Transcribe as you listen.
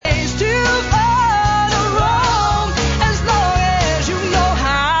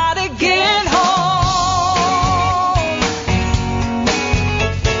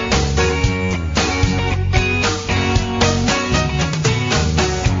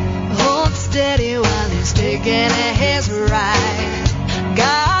making his right.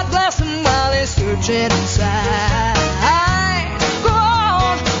 God bless him while he's searching inside.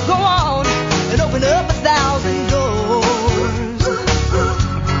 Go on, and open up 1,000 doors.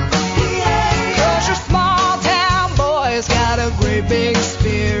 'Cause your small town boy's got a great big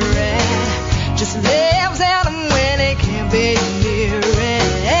spirit. Just lives in him when he can't be near it.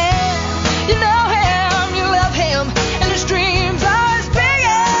 You know him, you love him, and his dreams are as big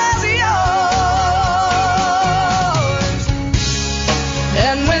as yours.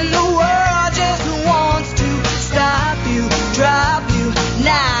 And when the world just wants to stop you, drop you,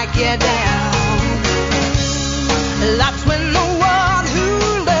 knock you down, that's when the one who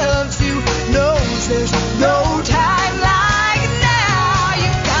loves you knows there's no time like now. You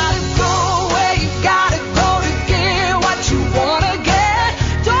gotta go where you gotta go to get what you wanna get.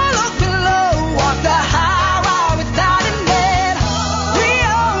 Don't look below, walk the high road without a net. We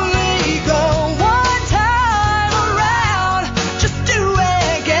only go one time around. Just do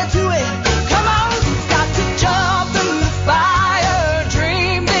it, get to it. Come on, you've got to jump through the fire,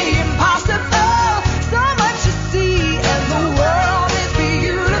 dream the impossible. So much to see, and the world is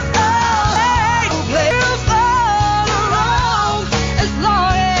beautiful. Hey, no place to fall along, as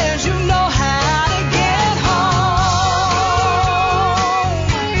long as you know how to get home.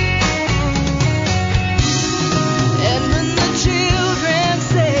 And when the children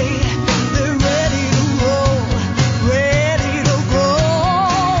say they're ready to roll, ready to go,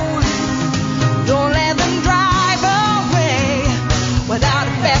 don't let them drive away without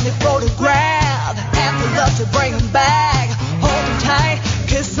a family photograph and the love to bring them back. Hold them tight,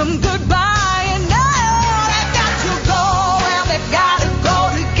 kiss them goodbye, and know they've got to go, and they've got to go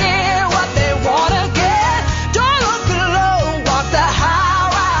to get what they want to get. Don't look below, walk the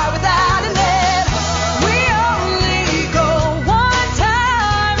highway without a net. We only go one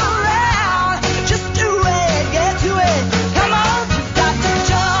time around. Just do it, get to it. Come on, you've got to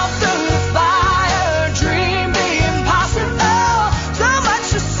jump through the fire, dream the impossible. So much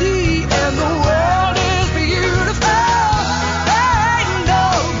to see, and the world is beautiful. There ain't no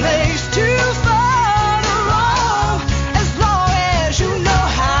place to fall wrong, as long as you know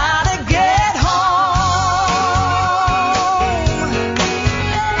how to get home.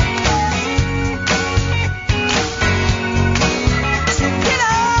 So get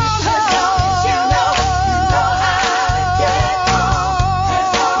on home. You know how to get home. As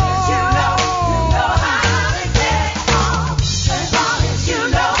long as you know how to get home. As long as you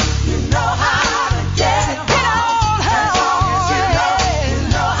know how to get home. Get on home. As long as you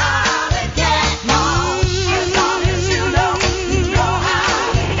know how to get home. As long as you know how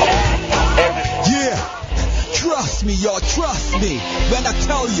to get home. Yeah, trust me, y'all, trust me when I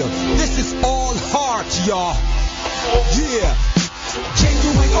tell you this is all heart, y'all. Yeah,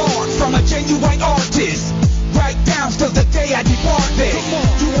 genuine art from a genuine artist, right down to the day I departed.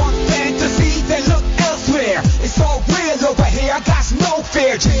 You want fantasy? Then look elsewhere. It's all real over here. I got no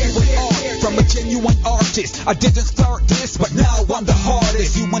fear. Genuine art from a genuine artist. I didn't start this, but now I'm the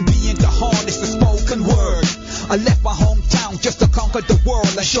hardest human being to harness the spoken word. I left my hometown just to conquer the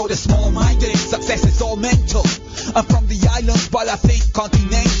world and show the small-minded success is all mental. I'm from the islands, but I think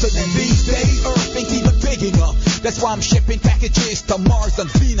continental. And these days, Earth ain't even big enough. That's why I'm shipping packages to Mars and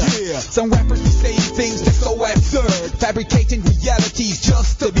Venus. Yeah. Some rappers be saying things that's so absurd, fabricating realities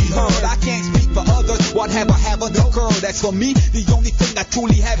just to be heard. I can't speak for others. Whatever haven't occurred. That's for me. The only thing I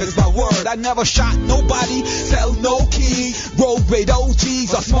truly have is my word. I never shot nobody, sell no key, roll with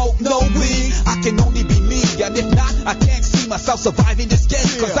OGs or smoke no weed. I can only be me, and if not, I can't see myself surviving this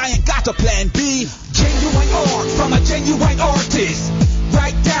game, cause I ain't got a plan B. Genuine art from a genuine artist,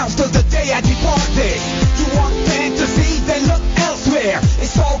 right down to the day I departed. You want fantasy? Then look elsewhere.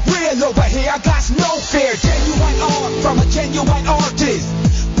 It's all real over here. I got no fear. Genuine art from a genuine artist,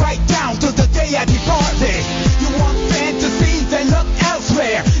 right down to the day I departed. You want fantasy? Then look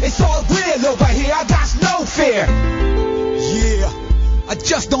elsewhere. It's all real over here. I got no fear. Yeah, I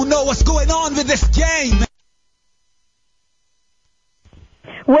just don't know what's going on with this game.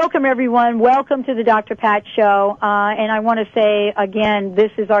 Welcome, everyone. Welcome to the Dr. Pat Show. And I want to say, again,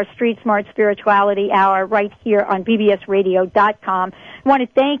 this is our Street Smart Spirituality Hour right here on bbsradio.com. I want to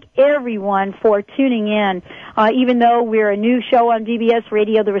thank everyone for tuning in. Even though we're a new show on BBS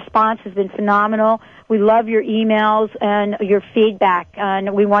Radio, the response has been phenomenal. We love your emails and your feedback.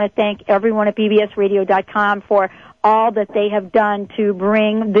 And we want to thank everyone at bbsradio.com for all that they have done to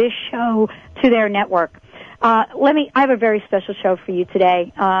bring this show to their network. I have a very special show for you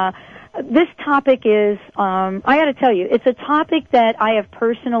today. this topic is, I got to tell you, it's a topic that I have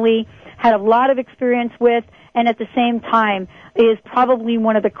personally had a lot of experience with, and at the same time is probably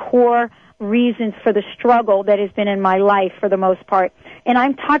one of the core reasons for the struggle that has been in my life for the most part. And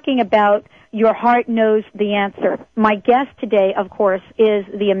I'm talking about Your Heart Knows the Answer. My guest today, of course, is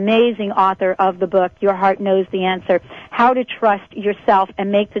the amazing author of the book, Your Heart Knows the Answer, How to Trust Yourself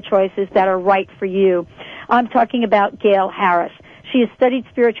and Make the Choices That Are Right for You. I'm talking about Gail Harris. She has studied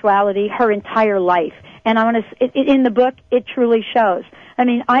spirituality her entire life. And I want to, in the book, it truly shows. I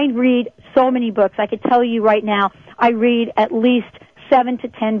mean, I read so many books. I could tell you right now, I read at least 7 to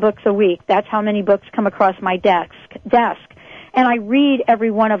 10 books a week. That's how many books come across my desk. And I read every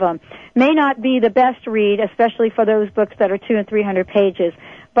one of them. May not be the best read, especially for those books that are 200 and 300 pages,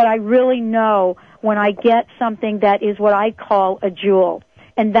 but I really know when I get something that is what I call a jewel.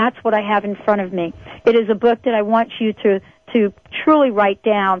 And that's what I have in front of me. It is a book that I want you to truly write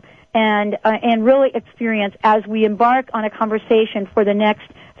down and really experience as we embark on a conversation for the next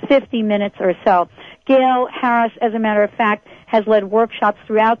 50 minutes or so. Gail Harris, as a matter of fact, has led workshops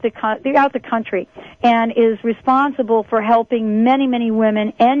throughout the country and is responsible for helping many, many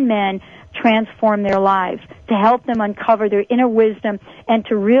women and men transform their lives, to help them uncover their inner wisdom and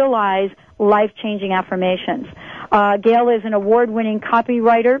to realize life-changing affirmations. Gail is an award-winning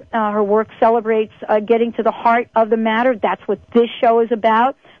copywriter. Her work celebrates getting to the heart of the matter. That's what this show is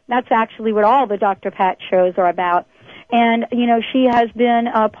about. That's actually what all the Dr. Pat shows are about. And, you know, she has been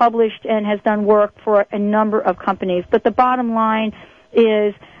published and has done work for a number of companies. But the bottom line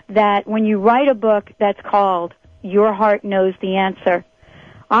is that when you write a book that's called Your Heart Knows the Answer,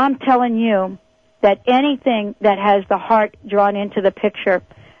 I'm telling you that anything that has the heart drawn into the picture,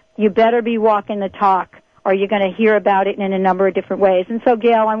 you better be walking the talk, or you're going to hear about it in a number of different ways. And so,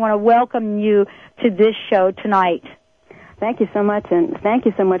 Gail, I want to welcome you to this show tonight. Thank you so much, and thank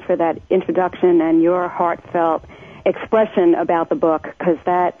you so much for that introduction and your heartfelt expression about the book, because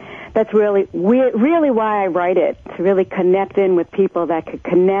that's really why I write it, to really connect in with people that could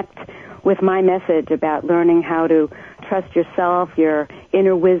connect with my message about learning how to trust yourself, your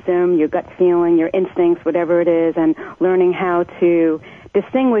inner wisdom, your gut feeling, your instincts, whatever it is, and learning how to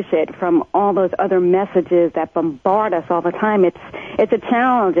distinguish it from all those other messages that bombard us all the time. It's a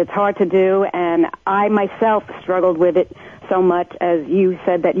challenge. It's hard to do, and I myself struggled with it so much, as you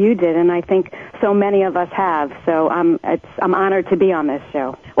said that you did, and I think so many of us have. So I'm honored to be on this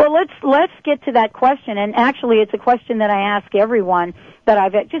show. Well, let's get to that question, and actually it's a question that I ask everyone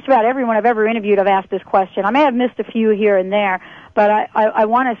just about everyone I've ever interviewed. I've asked this question. I may have missed a few here and there, but I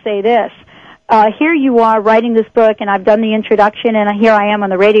want to say this. Here you are writing this book, and I've done the introduction, and here I am on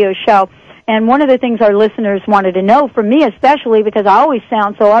the radio show. And one of the things our listeners wanted to know, from me especially, because I always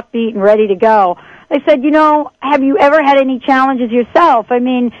sound so upbeat and ready to go, they said, you know, have you ever had any challenges yourself? I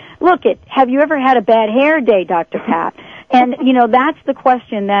mean, have you ever had a bad hair day, Dr. Pat? And, you know, that's the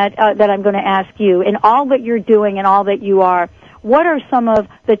question that I'm going to ask you. In all that you're doing and all that you are, what are some of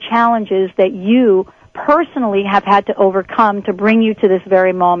the challenges that you personally have had to overcome to bring you to this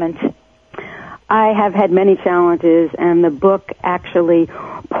very moment? I have had many challenges, and the book actually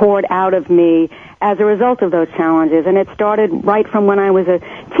poured out of me as a result of those challenges. And it started right from when I was a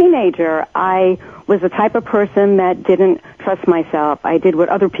teenager. I was the type of person that didn't trust myself. I did what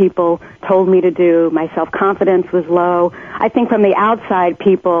other people told me to do. My self-confidence was low. I think from the outside,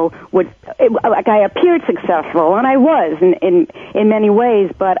 people I appeared successful, and I was in many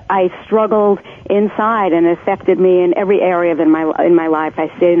ways, but I struggled inside, and it affected me in every area in my life.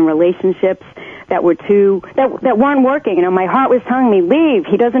 I stayed in relationships that that weren't working. You know, my heart was telling me, leave.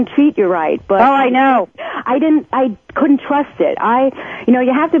 He doesn't treat you right. But I know. I couldn't trust it.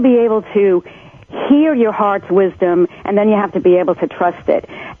 You have to be able to hear your heart's wisdom, and then you have to be able to trust it.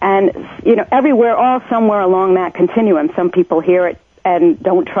 And, you know, somewhere along that continuum, some people hear it and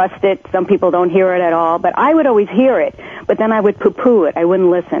don't trust it. Some people don't hear it at all. But I would always hear it, but then I would poo-poo it. I wouldn't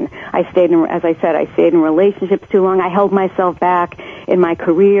listen. I stayed in relationships too long. I held myself back in my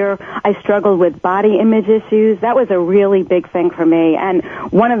career. I struggled with body image issues. That was a really big thing for me. And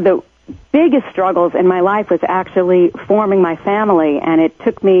one of the biggest struggles in my life was actually forming my family, and it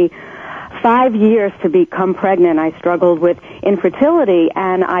took me 5 years to become pregnant. I struggled with infertility,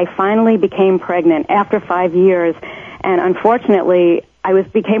 and I finally became pregnant after 5 years. And unfortunately, I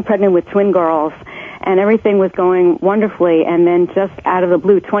became pregnant with twin girls, and everything was going wonderfully. And then just out of the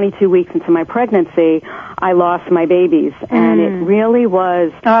blue, 22 weeks into my pregnancy, I lost my babies. And it really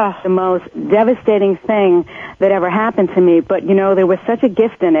was the most devastating thing that ever happened to me. But, you know, there was such a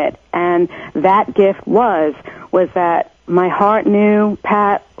gift in it. And that gift was that my heart knew,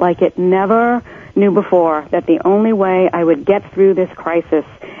 Pat, like it never knew before that the only way I would get through this crisis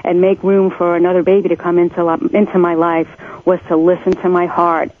and make room for another baby to come into my life was to listen to my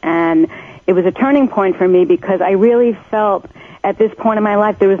heart. And it was a turning point for me because I really felt at this point in my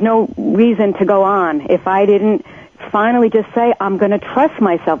life there was no reason to go on if I didn't finally just say, I'm going to trust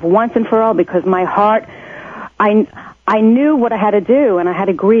myself once and for all, because my heart, I knew what I had to do, and I had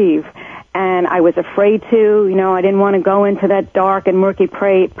to grieve. And I was afraid to, I didn't want to go into that dark and murky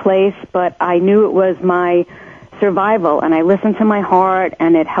place, but I knew it was my survival, and I listened to my heart,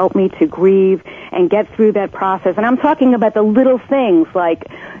 and it helped me to grieve and get through that process. And I'm talking about the little things like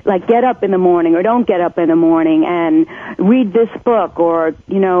get up in the morning or don't get up in the morning, and read this book, or,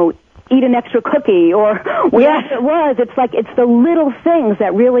 eat an extra cookie, or whatever it was. It's the little things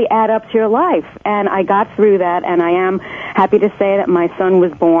that really add up to your life. And I got through that, and I am happy to say that my son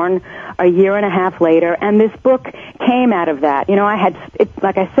was born a year and a half later, and this book came out of that.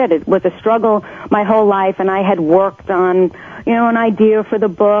 Like I said, it was a struggle my whole life, and I had worked on, an idea for the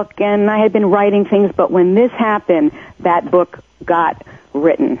book, and I had been writing things, but when this happened, that book got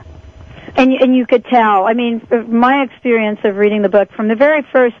written. And you could tell, my experience of reading the book from the very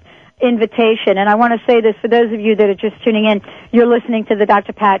first invitation, and I want to say this for those of you that are just tuning in, you're listening to the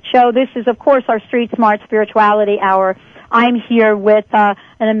Dr. Pat Show. This is, of course, our Street Smart Spirituality Hour. I'm here with an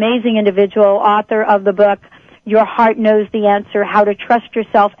amazing individual, author of the book, Your Heart Knows the Answer, How to Trust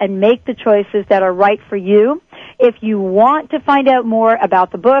Yourself and Make the Choices That Are Right for You. If you want to find out more about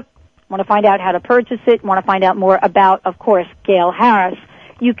the book, want to find out how to purchase it, want to find out more about, of course, Gail Harris,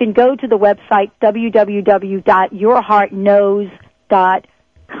 you can go to the website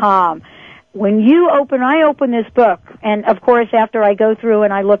www.yourheartknows.com. When I open this book, and of course after I go through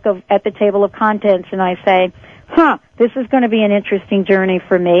and I look at the table of contents and I say, this is going to be an interesting journey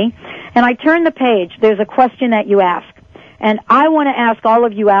for me, and I turn the page, there's a question that you ask. And I want to ask all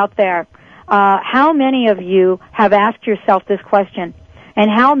of you out there, how many of you have asked yourself this question? And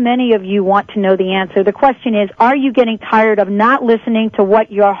how many of you want to know the answer? The question is, are you getting tired of not listening to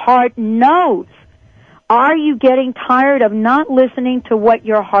what your heart knows? Are you getting tired of not listening to what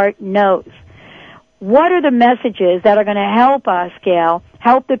your heart knows? What are the messages that are going to help us, Gail,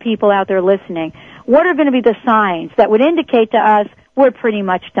 help the people out there listening? What are going to be the signs that would indicate to us we're pretty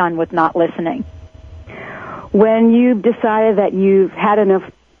much done with not listening? When you've decided that you've had enough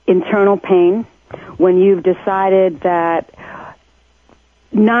internal pain, when you've decided that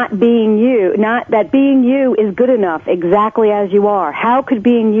being you is good enough exactly as you are. How could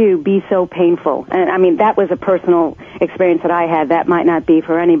being you be so painful? And that was a personal experience that I had. That might not be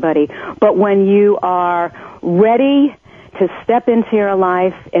for anybody. But when you are ready to step into your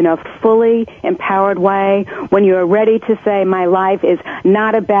life in a fully empowered way, when you're ready to say, my life is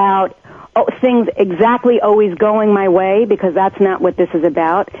not about things exactly always going my way, because that's not what this is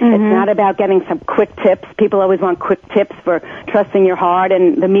about. Mm-hmm. It's not about getting some quick tips. People always want quick tips for trusting your heart,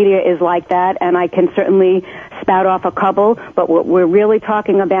 and the media is like that, and I can certainly spout off a couple, but what we're really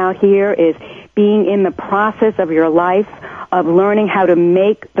talking about here is being in the process of your life, of learning how to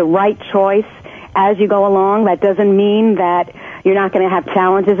make the right choice as you go along. That doesn't mean that you're not going to have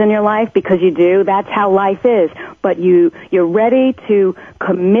challenges in your life, because you do. That's how life is. But you're ready to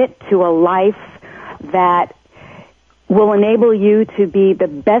commit to a life that will enable you to be the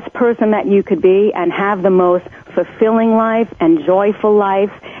best person that you could be and have the most fulfilling life and joyful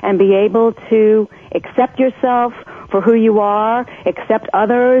life, and be able to accept yourself for who you are, accept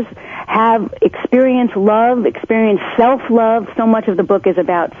others, experience love, experience self-love. So much of the book is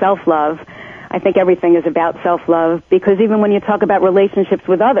about self-love. I think everything is about self-love, because even when you talk about relationships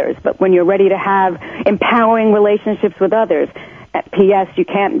with others, but when you're ready to have empowering relationships with others, P.S., you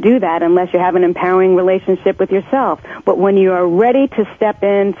can't do that unless you have an empowering relationship with yourself. But when you are ready to step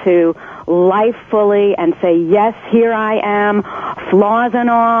into life fully and say, yes, here I am, flaws and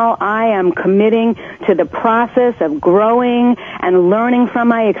all, I am committing to the process of growing and learning from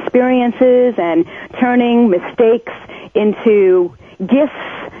my experiences and turning mistakes into gifts.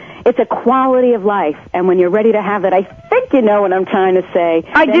 It's a quality of life, and when you're ready to have that, I think you know what I'm trying to say.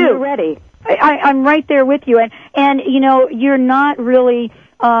 I do. You're ready. I'm right there with you, and you're not really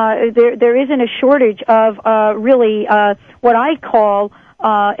there isn't a shortage of really what I call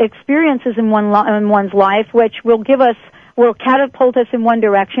experiences in one's life, which will catapult us in one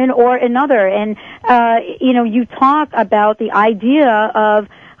direction or another. And you talk about the idea of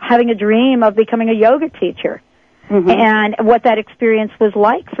having a dream of becoming a yoga teacher. Mm-hmm. And what that experience was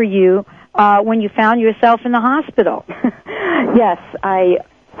like for you when you found yourself in the hospital. Yes, I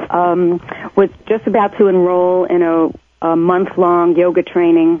was just about to enroll in a month-long yoga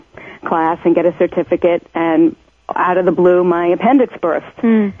training class and get a certificate, and out of the blue, my appendix burst.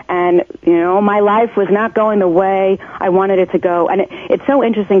 And, my life was not going the way I wanted it to go. And it's so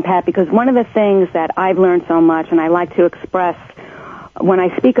interesting, Pat, because one of the things that I've learned so much, and I like to express when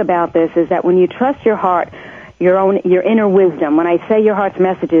I speak about this, is that when you trust your heart, your inner wisdom, when I say your heart's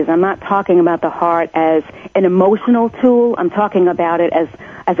messages, I'm not talking about the heart as an emotional tool. I'm talking about it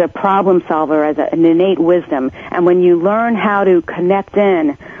as a problem solver, as an innate wisdom. And when you learn how to connect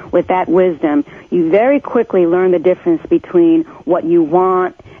in with that wisdom, you very quickly learn the difference between what you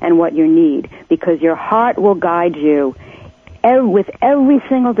want and what you need, because your heart will guide you with every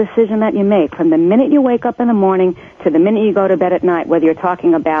single decision that you make, from the minute you wake up in the morning to the minute you go to bed at night, whether you're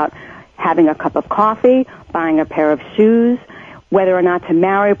talking about having a cup of coffee, buying a pair of shoes, whether or not to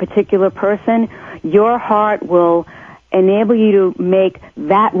marry a particular person. Your heart will enable you to make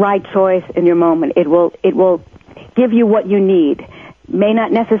that right choice in your moment. It will give you what you need. May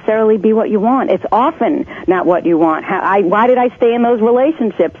not necessarily be what you want. It's often not what you want. Why did I stay in those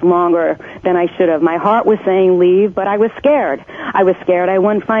relationships longer than I should have? My heart was saying leave, but I was scared. I was scared I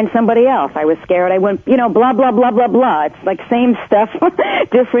wouldn't find somebody else. I was scared I wouldn't, blah, blah, blah, blah, blah. It's like same stuff,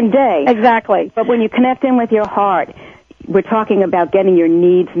 different day. Exactly. But when you connect in with your heart, we're talking about getting your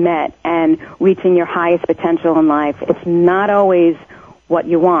needs met and reaching your highest potential in life. It's not always what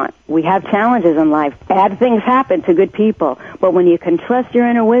you want. We have challenges in life. Bad things happen to good people. But when you can trust your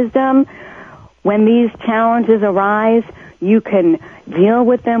inner wisdom, when these challenges arise, you can deal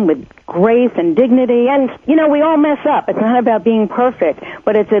with them with grace and dignity. And, we all mess up. It's not about being perfect,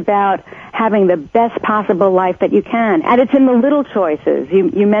 but it's about having the best possible life that you can. And it's in the little choices.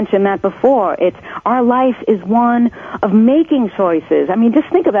 You mentioned that before. Our life is one of making choices. I mean, just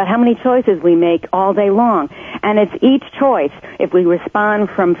think about how many choices we make all day long. And it's each choice. If we respond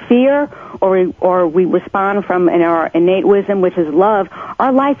from fear or we respond from our innate wisdom, which is love,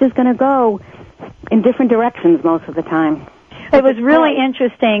 our life is going to go in different directions most of the time. It was really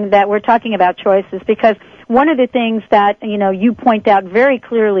interesting that we're talking about choices, because one of the things that, you point out very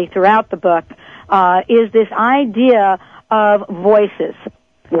clearly throughout the book is this idea of voices.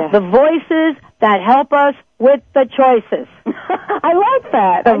 Yes. The voices that help us with the choices. I like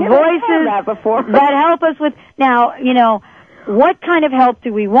that. The I never voices heard that before. that help us with... Now, what kind of help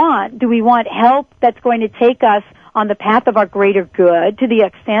do we want? Do we want help that's going to take us on the path of our greater good, to the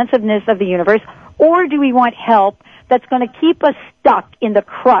expansiveness of the universe, or do we want help that's going to keep us stuck in the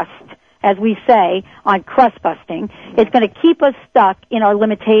crust, as we say, on crust busting? It's going to keep us stuck in our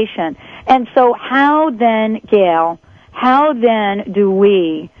limitation. And so how then, Gail, do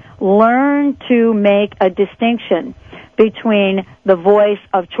we learn to make a distinction between the voice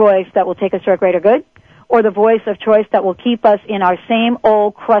of choice that will take us to our greater good, or the voice of choice that will keep us in our same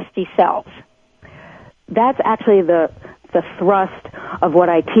old crusty selves? That's actually the thrust of what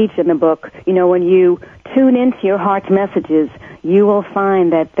I teach in the book. When you tune into your heart's messages, you will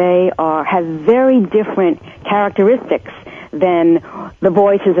find that they have very different characteristics than the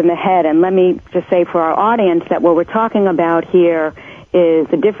voices in the head. And let me just say for our audience that what we're talking about here is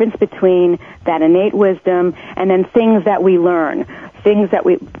the difference between that innate wisdom and then things that we learn, things that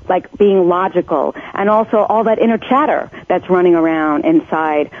we, like being logical, and also all that inner chatter that's running around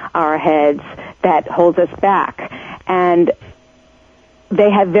inside our heads that holds us back. And they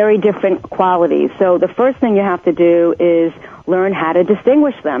have very different qualities. So the first thing you have to do is learn how to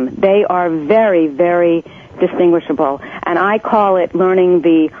distinguish them. They are very, very distinguishable. And I call it learning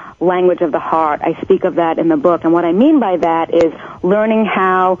the language of the heart. I speak of that in the book. And what I mean by that is learning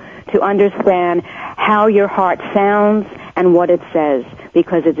how to understand how your heart sounds and what it says,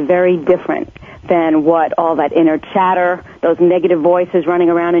 because it's very different than what all that inner chatter, those negative voices running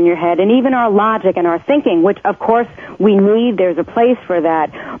around in your head, and even our logic and our thinking, which of course we need, there's a place for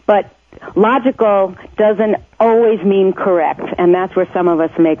that, but logical doesn't always mean correct, and that's where some of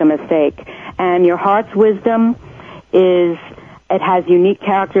us make a mistake. And your heart's wisdom it has unique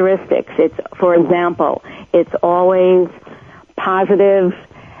characteristics. It's, for example, it's always positive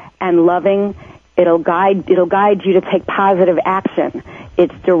and loving. It'll guide you to take positive action.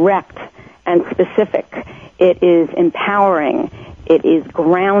 It's direct and specific. It is empowering. It is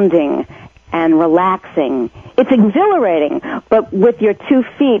grounding and relaxing. It's exhilarating, but with your 2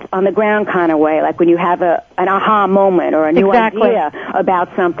 feet on the ground kind of way, like when you have an aha moment or a new idea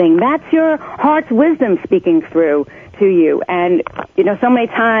about something. That's your heart's wisdom speaking through to you. And, so many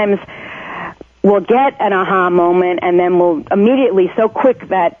times we'll get an aha moment and then we'll immediately, so quick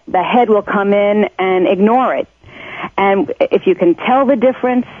that the head will come in and ignore it. And if you can tell the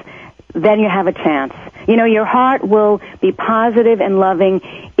difference, then you have a chance. Your heart will be positive and loving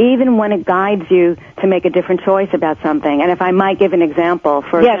even when it guides you to make a different choice about something. And if I might give an example,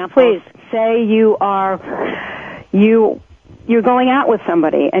 for example, please. Say you are you're going out with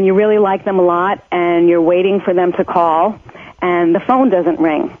somebody and you really like them a lot and you're waiting for them to call and the phone doesn't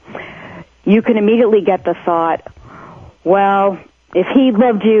ring. You can immediately get the thought, well, if he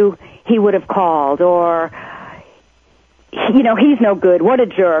loved you, he would have called, or, you know, he's no good, what a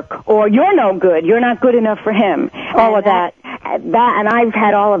jerk, or you're no good, you're not good enough for him. All of that. And I've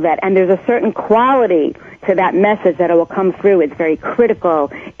had all of that, and there's a certain quality to that message that will come through. It's very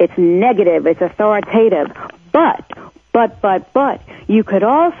critical, it's negative, it's authoritative, but, you could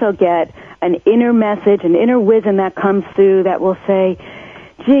also get an inner message, an inner wisdom that comes through that will say,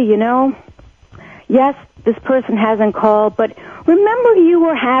 gee, you know, yes, this person hasn't called, but remember you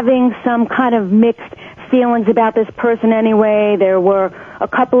were having some kind of mixed feelings about this person anyway. There were a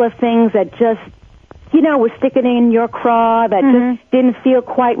couple of things that just, you know, were sticking in your craw that just didn't feel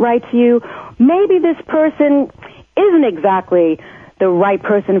quite right to you. Maybe this person isn't exactly the right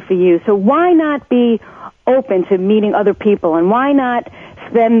person for you. So why not be open to meeting other people, and why not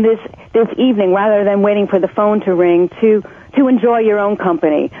spend this evening, rather than waiting for the phone to ring, to enjoy your own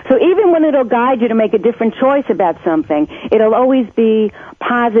company. So even when it'll guide you to make a different choice about something, it'll always be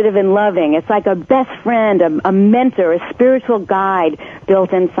positive and loving. It's like a best friend, a mentor, a spiritual guide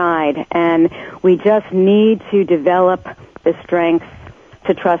built inside. And we just need to develop the strength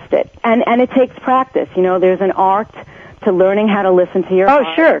to trust it. And it takes practice. You know, there's an art to learning how to listen to your heart.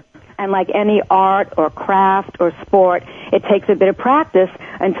 Oh, sure. And like any art or craft or sport, it takes a bit of practice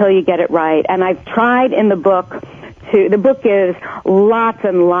until you get it right. And I've tried in the book the book is lots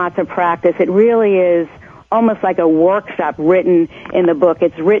and lots of practice. It really is almost like a workshop written in the book.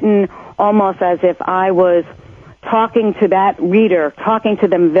 It's written almost as if I was talking to that reader, talking to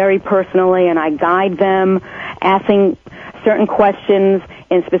them very personally, and I guide them, asking certain questions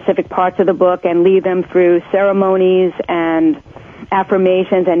in specific parts of the book, and lead them through ceremonies and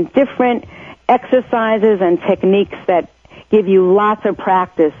affirmations and different exercises and techniques that give you lots of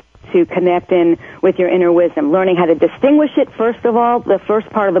practice to connect in with your inner wisdom. Learning how to distinguish it, first of all. The first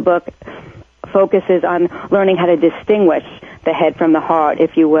part of the book focuses on learning how to distinguish the head from the heart,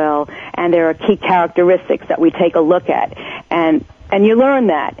 if you will. And there are key characteristics that we take a look at. And you learn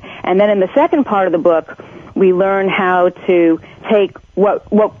that. And then in the second part of the book, we learn how to take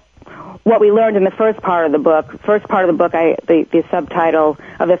what we learned in the first part of the book. First part of the book, the subtitle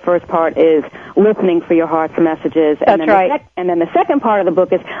of the first part is Listening for Your Heart's Messages. That's right. And then the second part of the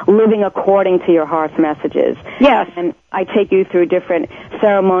book is Living According to Your Heart's Messages. Yes. And I take you through different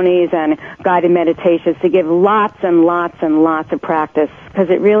ceremonies and guided meditations to give lots and lots and lots of practice, because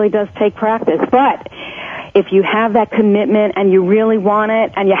it really does take practice. But if you have that commitment and you really want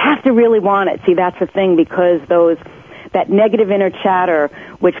it, and you have to really want it, see, that's the thing, because that negative inner chatter,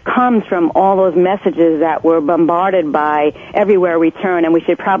 which comes from all those messages that we're bombarded by everywhere we turn, and we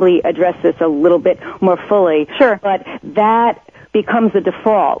should probably address this a little bit more fully. Sure. But that becomes the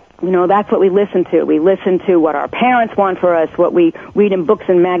default. You know, that's what we listen to. We listen to what our parents want for us, what we read in books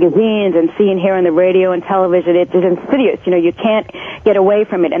and magazines and see and hear on the radio and television. It's insidious. You know, you can't get away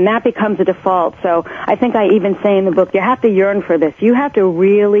from it, and that becomes a default. So I think I even say in the book, you have to yearn for this. You have to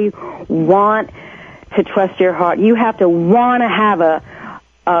really want to trust your heart. You have to want to have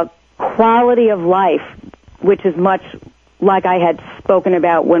a quality of life, which is much like I had spoken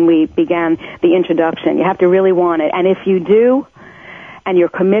about when we began the introduction. You have to really want it. And if you do, and you're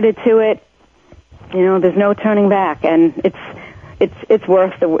committed to it, you know, there's no turning back, and it's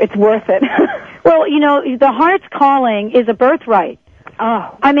worth it. Well, you know, the heart's calling is a birthright.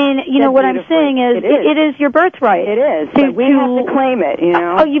 Oh, I mean, you know, what I'm saying is, it is your birthright. It is, but we have to claim it, you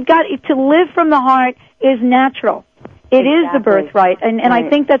know. Oh, you've got to live from the heart is natural. It is the birthright, and right. I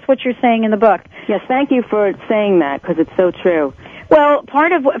think that's what you're saying in the book. Yes, thank you for saying that, because it's so true. Well,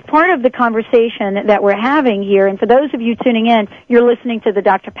 part of the conversation that we're having here, and for those of you tuning in, you're listening to the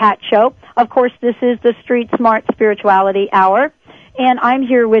Dr. Pat Show. Of course, this is the Street Smart Spirituality Hour. And I'm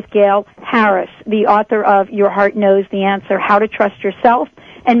here with Gail Harris, the author of Your Heart Knows the Answer, How to Trust Yourself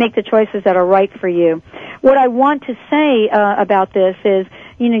and Make the Choices That Are Right for You. What I want to say about this is,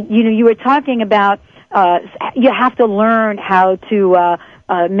 you were talking about you have to learn how to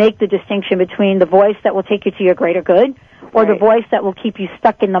make the distinction between the voice that will take you to your greater good or the voice that will keep you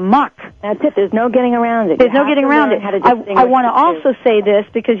stuck in the muck. That's it. There's no getting around it. There's no getting around it. I want to also say this,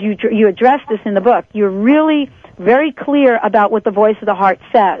 because you address this in the book. You're really very clear about what the voice of the heart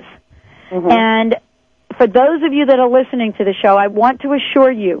says. Mm-hmm. And for those of you that are listening to the show, I want to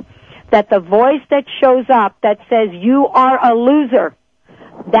assure you that the voice that shows up that says you are a loser,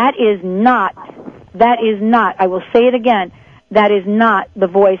 that is not, I will say it again, that is not the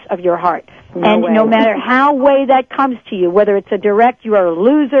voice of your heart. No matter how way that comes to you, whether it's a direct, you are a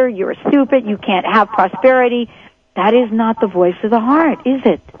loser, you're stupid, you can't have prosperity, that is not the voice of the heart, is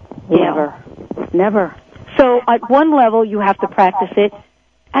it? Never. Never. So at one level, you have to practice it.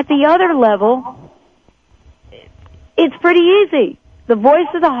 At the other level, it's pretty easy. The voice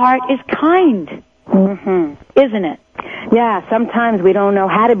of the heart is kind, isn't it? Yeah, sometimes we don't know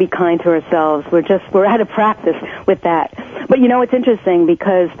how to be kind to ourselves. We're out of practice with that. But you know, it's interesting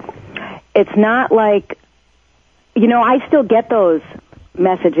because it's not like, you know, I still get those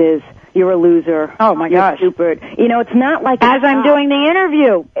messages. You're a loser. Oh my gosh. You're stupid. You know, it's not like as I'm doing the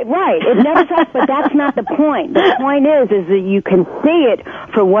interview. Right. It never stops, but that's not the point. The point is that you can see it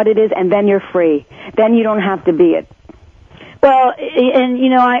for what it is, and then you're free. Then you don't have to be it. Well, and you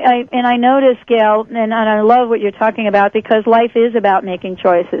know, I notice, Gail, and I love what you're talking about because life is about making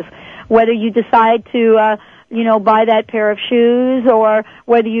choices. Whether you decide to, buy that pair of shoes, or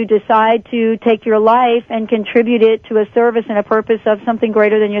whether you decide to take your life and contribute it to a service and a purpose of something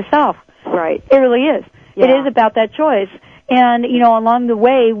greater than yourself. Right. It really is. Yeah. It is about that choice. And, you know, along the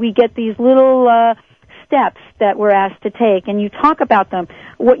way, we get these little steps that we're asked to take, and you talk about them.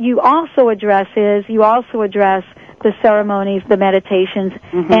 What you also address the ceremonies, the meditations,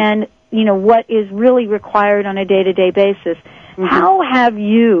 and, you know, what is really required on a day-to-day basis. How have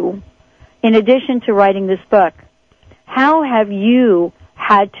you, in addition to writing this book, how have you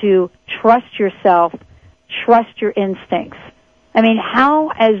had to trust yourself, trust your instincts? I mean, how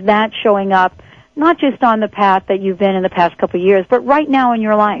is that showing up, not just on the path that you've been in the past couple of years, but right now in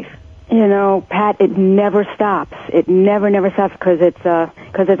your life? You know, Pat, it never stops. It never stops because it's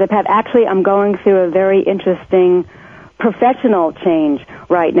a path. Actually, I'm going through a very interesting professional change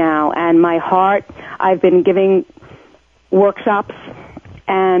right now, and my heart, I've been giving workshops,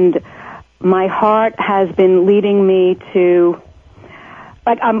 and my heart has been leading me to,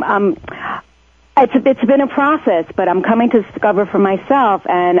 like, it's been a process, but I'm coming to discover for myself,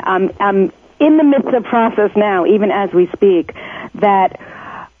 and I'm in the midst of process now, even as we speak, that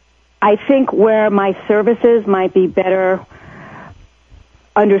I think where my services might be better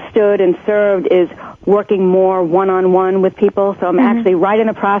understood and served is working more one-on-one with people. So I'm actually right in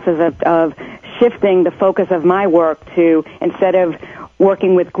the process of shifting the focus of my work to, instead of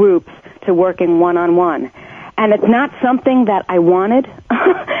working with groups, to working one-on-one. And it's not something that I wanted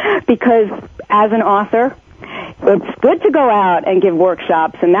because as an author, it's good to go out and give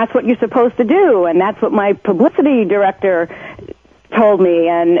workshops, and that's what you're supposed to do, and that's what my publicity director told me.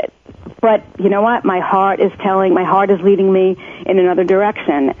 But you know what? My heart is leading me in another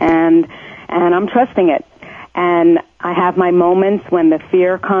direction, and I'm trusting it. And I have my moments when the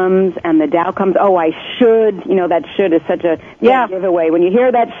fear comes and the doubt comes. Oh, I should. You know, that should is such a big giveaway. When you hear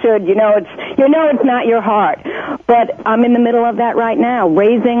that should, you know it's not your heart. But I'm in the middle of that right now,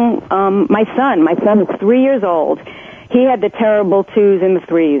 raising my son. My son is 3 years old. He had the terrible 2s and the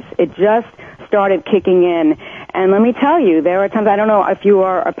 3s. It just started kicking in. And let me tell you, there are times, I don't know if you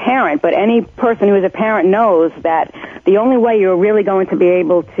are a parent, but any person who is a parent knows that the only way you're really going to be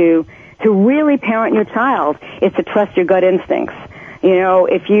able to really parent your child is to trust your gut instincts. You know,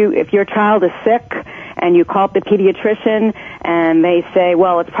 if your child is sick and you call up the pediatrician and they say,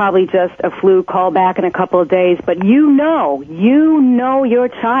 well, it's probably just a flu, call back in a couple of days, but you know your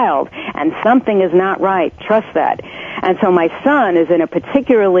child and something is not right. Trust that. And so my son is in a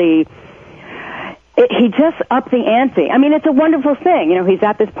particularly, he just upped the ante. I mean, it's a wonderful thing. You know, he's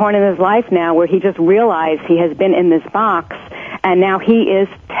at this point in his life now where he just realized he has been in this box, and now he is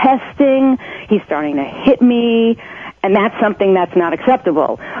testing. He's starting to hit me, and that's something that's not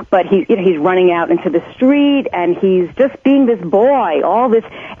acceptable. But he's running out into the street, and he's just being this boy. All this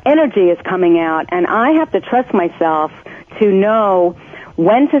energy is coming out, and I have to trust myself to know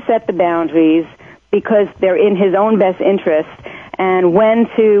when to set the boundaries because they're in his own best interest, and when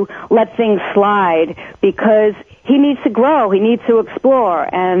to let things slide because he needs to grow, he needs to explore,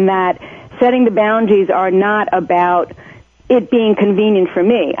 and that setting the boundaries are not about it being convenient for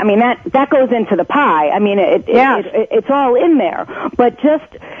me. I mean, that goes into the pie. I mean, it's all in there. But just,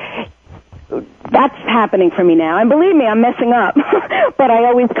 that's happening for me now. And believe me, I'm messing up. But I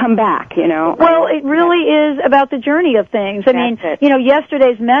always come back, you know. Well, it really is about the journey of things. I mean, you know,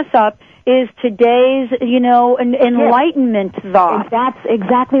 yesterday's mess up is today's, you know, enlightenment thought. That's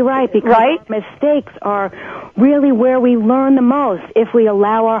exactly right, because mistakes are really where we learn the most if we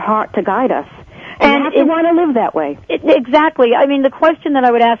allow our heart to guide us. And you have to want to live that way. Exactly. I mean, the question that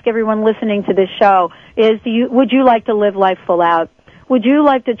I would ask everyone listening to this show is, would you like to live life full out? Would you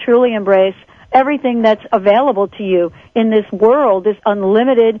like to truly embrace everything that's available to you in this world, the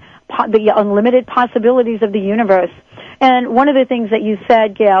unlimited possibilities of the universe? And one of the things that you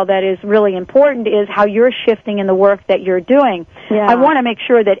said, Gail, that is really important is how you're shifting in the work that you're doing. Yeah. I want to make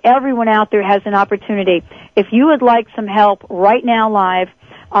sure that everyone out there has an opportunity. If you would like some help right now live,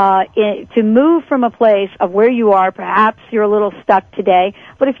 to move from a place of where you are, perhaps you're a little stuck today,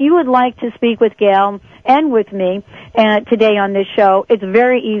 but if you would like to speak with Gail and with me today on this show, it's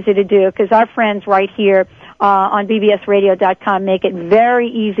very easy to do because our friends right here on bbsradio.com make it very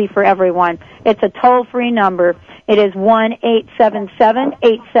easy for everyone. It's a toll-free number. It is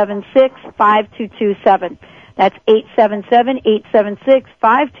 1-877-876-5227. That's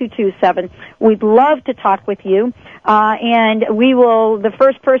 877-876-5227. We'd love to talk with you. And we will, the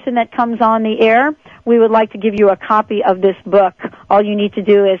first person that comes on the air, we would like to give you a copy of this book. All you need to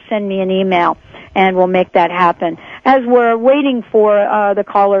do is send me an email, and we'll make that happen. As we're waiting for the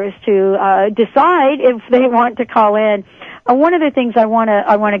callers to decide if they want to call in, one of the things I want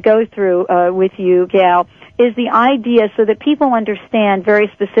to go through with you, Gail, is the idea so that people understand very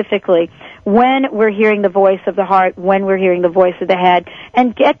specifically when we're hearing the voice of the heart, when we're hearing the voice of the head,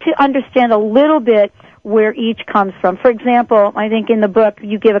 and get to understand a little bit where each comes from. For example, I think in the book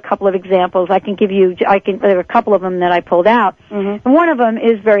you give a couple of examples. There are a couple of them that I pulled out. Mm-hmm. And one of them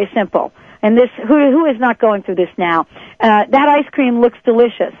is very simple. And this, who is not going through this now? That ice cream looks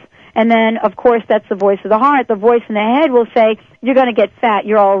delicious. And then, of course, that's the voice of the heart. The voice in the head will say, you're going to get fat.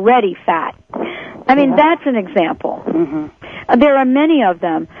 You're already fat. I mean, that's an example. Mm-hmm. There are many of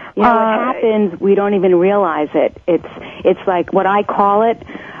them. What happens, we don't even realize it. It's like what I call it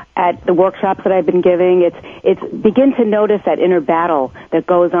at the workshops that I've been giving. It's begin to notice that inner battle that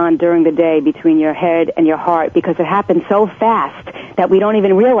goes on during the day between your head and your heart, because it happens so fast that we don't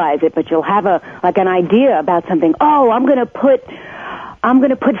even realize it. But you'll have an idea about something. Oh, I'm going to put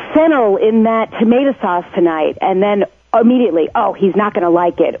fennel in that tomato sauce tonight, and then immediately, oh, he's not going to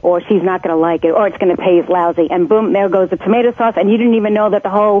like it, or she's not going to like it, or it's going to taste lousy, and boom, there goes the tomato sauce, and you didn't even know that the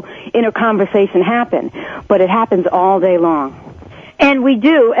whole inner conversation happened. But it happens all day long. And we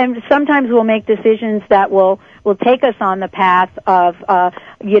do, and sometimes we'll make decisions that will take us on the path of,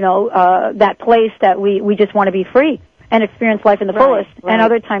 that place that we just want to be free and experience life in the fullest, right. And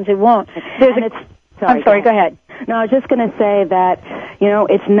other times it won't. I'm sorry, go ahead. No, I was just going to say that,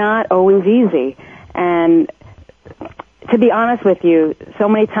 it's not always easy. And to be honest with you, so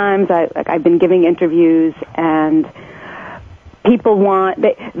many times I've been giving interviews, and people want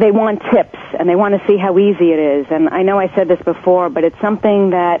tips, and they want to see how easy it is. And I know I said this before, but it's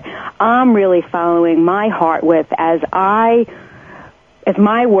something that I'm really following my heart with as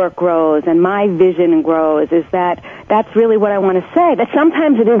my work grows and my vision grows, is that's really what I want to say, that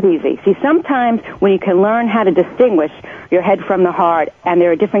sometimes it is easy. See, sometimes when you can learn how to distinguish your head from the heart, and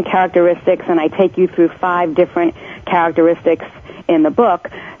there are different characteristics, and I take you through 5 different characteristics in the book,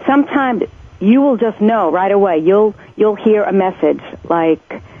 sometimes you will just know right away. You'll hear a message like,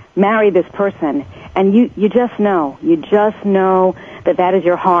 marry this person, and you just know. You just know that is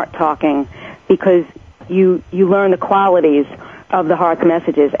your heart talking, because you learn the qualities of the heart's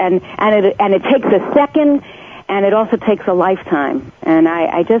messages, and it takes a second, and it also takes a lifetime. And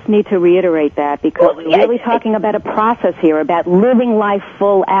I just need to reiterate that, because we're really talking about a process here, about living life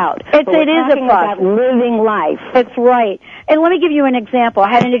full out. It is a process. About living life. That's right. And let me give you an example.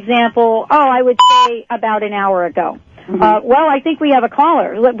 I had an example, I would say about an hour ago. Mm-hmm. I think we have a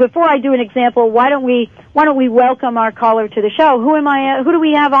caller. Before I do an example, why don't we welcome our caller to the show? Who do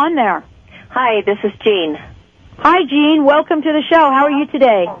we have on there? Hi, this is Jean. Hi, Jean. Welcome to the show. How are you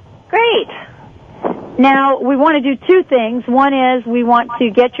today? Great. Now, we want to do 2 things. One is we want to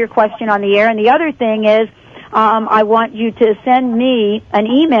get your question on the air, and the other thing is I want you to send me an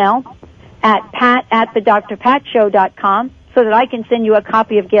email at pat@thedrpatshow.com so that I can send you a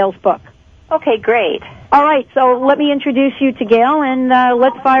copy of Gail's book. Okay, great. All right, so let me introduce you to Gail, and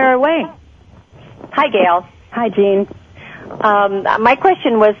let's fire away. Hi, Gail. Hi, Jean. My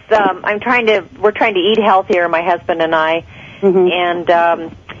question was, we're trying to eat healthier, my husband and I, mm-hmm. and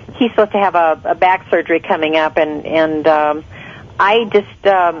he's supposed to have a back surgery coming up, and I just,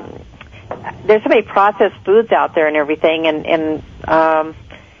 there's so many processed foods out there and everything, and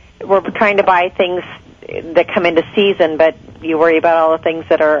we're trying to buy things that come into season, but you worry about all the things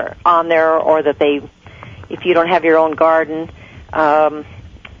that are on there, or that if you don't have your own garden.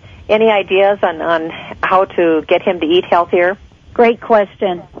 Any ideas on how to get him to eat healthier? Great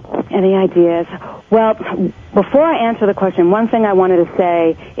question. Any ideas? Well, before I answer the question, one thing I wanted to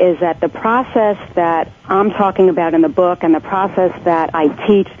say is that the process that I'm talking about in the book, and the process that I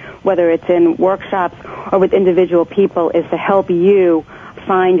teach, whether it's in workshops or with individual people, is to help you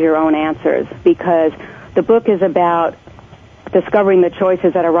find your own answers, because the book is about discovering the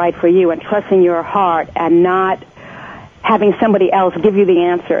choices that are right for you and trusting your heart, and not having somebody else give you the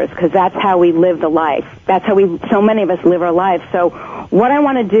answers, because that's how we live the life. That's how so many of us live our lives. So what I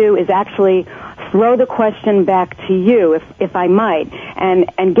want to do is actually throw the question back to you, if I might,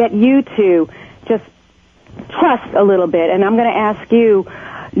 and get you to just trust a little bit. And I'm going to ask you,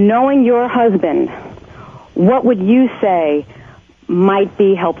 knowing your husband, what would you say might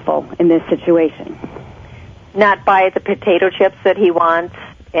be helpful in this situation? Not buy the potato chips that he wants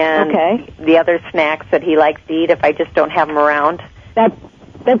and the other snacks that he likes to eat if I just don't have them around. That's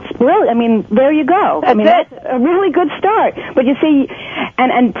brilliant. I mean, there you go. That's a really good start. But you see,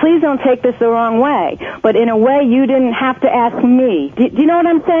 and please don't take this the wrong way, but in a way you didn't have to ask me. Do you know what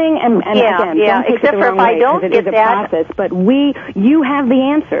I'm saying? And again, don't take except it the wrong for if way, I don't it get is a that process. But you have the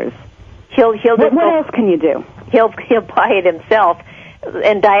answers. He'll what else can you do? He'll buy it himself.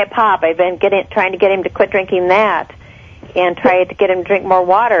 And Diet Pop, I've been trying to get him to quit drinking that and try to get him to drink more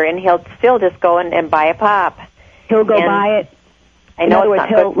water, and he'll still just go and buy a pop. He'll go buy it. I know it's not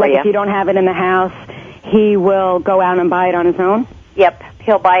good for you. If you don't have it in the house, he will go out and buy it on his own? Yep.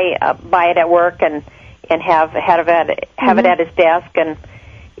 He'll buy it at work and have it at his desk, and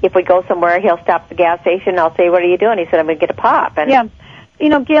if we go somewhere, he'll stop at the gas station, and I'll say, "What are you doing?" He said, "I'm going to get a pop." And yeah. You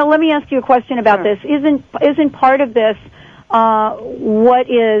know, Gail, let me ask you a question about this. Isn't part of this what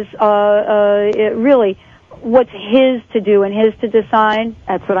is really what's his to do and his to decide?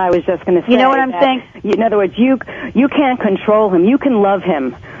 That's what I was just going to say. You know what I'm saying? In other words, you can't control him. You can love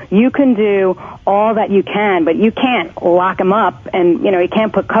him. You can do all that you can, but you can't lock him up, and you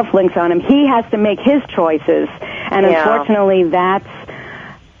can't put cufflinks on him. He has to make his choices, and unfortunately, that's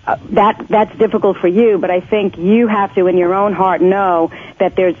difficult for you. But I think you have to, in your own heart, know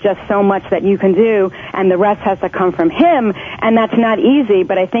that there's just so much that you can do, and the rest has to come from him, and that's not easy.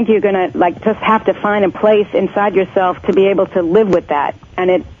 But I think you're going to just have to find a place inside yourself to be able to live with that.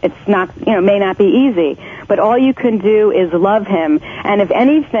 And it's not, may not be easy. But all you can do is love him, and if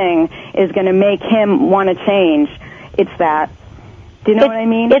anything is going to make him want to change, it's that. Do you know what I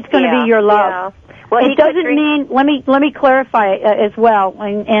mean? It's going to be your love. Yeah. Well, it doesn't mean. Let me clarify as well,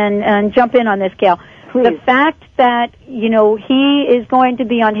 and jump in on this, Gail. Please. The fact that he is going to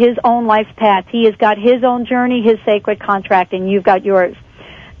be on his own life path. He has got his own journey, his sacred contract, and you've got yours.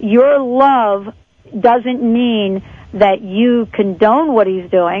 Your love doesn't mean that you condone what he's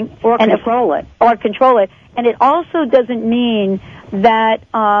doing or control it. And it also doesn't mean that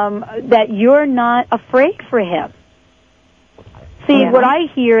that you're not afraid for him. See, what I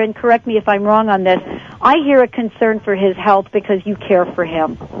hear, and correct me if I'm wrong on this, I hear a concern for his health because you care for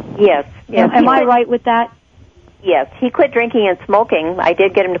him. Yes. Am I right with that? Yes. He quit drinking and smoking. I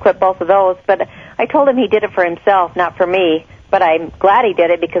did get him to quit both of those, but I told him he did it for himself, not for me. But I'm glad he did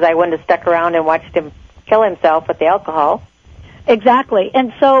it because I wouldn't have stuck around and watched him kill himself with the alcohol. Exactly.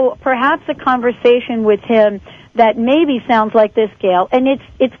 And so perhaps a conversation with him that maybe sounds like this, Gail, and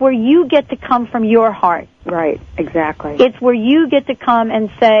it's where you get to come from your heart. Right, exactly. It's where you get to come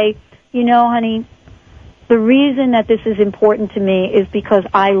and say, honey, the reason that this is important to me is because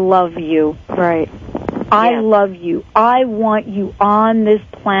I love you. Right. I love you. I want you on this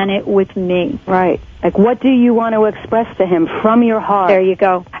planet with me. Right. Like, what do you want to express to him from your heart? There you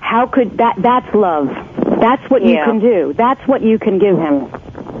go. How could that's love. That's what you can do. That's what you can give him.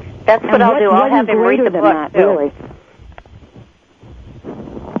 That's what I'll do. I'll have him read the book, too. Really.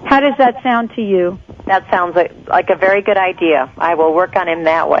 How does that sound to you? That sounds like a very good idea. I will work on him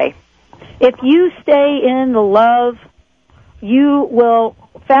that way. If you stay in the love, you will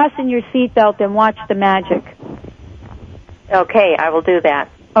fasten your seatbelt and watch the magic. Okay, I will do that.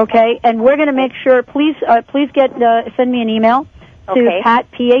 Okay, and we're going to make sure, please send me an email to Pat,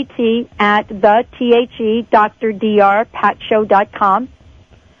 P-A-T, at the T-H-E, Dr. D-R, patshow.com.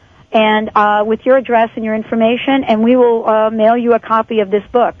 And with your address and your information, and we will mail you a copy of this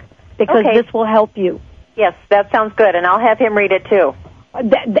book because this will help you. Yes, that sounds good, and I'll have him read it too.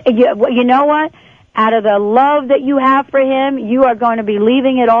 You know what? Out of the love that you have for him, you are going to be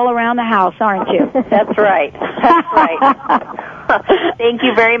leaving it all around the house, aren't you? That's right. That's right. Thank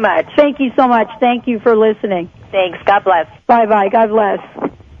you very much. Thank you so much. Thank you for listening. Thanks. God bless. Bye-bye. God bless.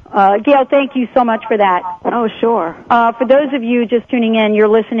 Gail, thank you so much for that. Oh, sure. For those of you just tuning in, you're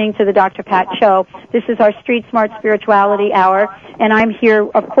listening to the Dr. Pat Show. This is our Street Smart Spirituality Hour, and I'm here,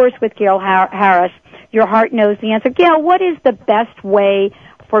 of course, with Gail Harris. Your heart knows the answer. Gail, what is the best way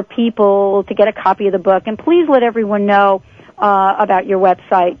for people to get a copy of the book? And please let everyone know about your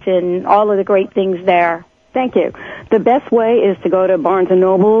website and all of the great things there. Thank you. The best way is to go to Barnes &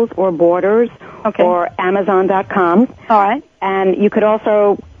 Nobles or Borders or Amazon.com. All right. And you could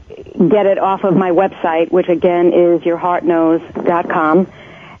also get it off of my website, which again is yourheartknows.com.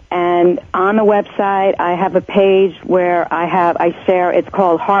 And on the website, I have a page where I share, it's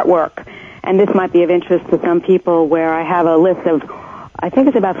called Heart Work. And this might be of interest to some people, where I have a list of, I think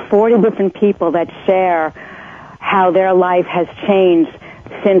it's about 40 different people that share how their life has changed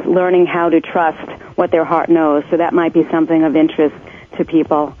since learning how to trust what their heart knows. So that might be something of interest to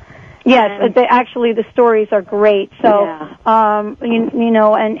people. Yes, actually the stories are great. So, yeah. You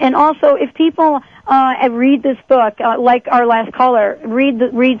know, and also if people read this book, like our last caller,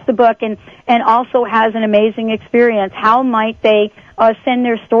 reads the book and also has an amazing experience, how might they send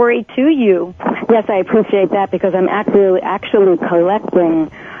their story to you? Yes, I appreciate that, because I'm actually collecting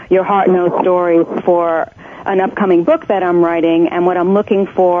your Heart Knows stories for an upcoming book that I'm writing, and what I'm looking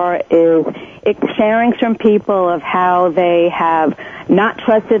for is sharings from people of how they have not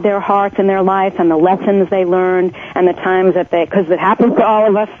trusted their hearts in their life, and the lessons they learned, and the times that because it happens to all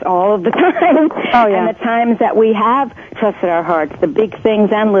of us all of the time. Oh, yeah. And the times that we have trusted our hearts, the big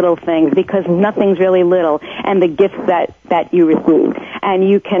things and little things, because nothing's really little, and the gifts that you received. And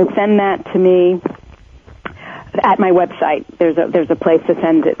you can send that to me at my website. There's a place to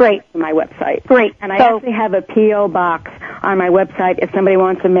send it. Great. To my website. Great. And I actually have a P.O. box on my website if somebody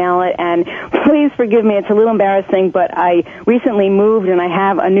wants to mail it. And please forgive me, it's a little embarrassing, but I recently moved and I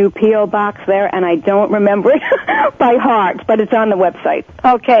have a new P.O. box there, and I don't remember it by heart, but it's on the website.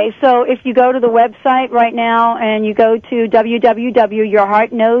 Okay, so if you go to the website right now and you go to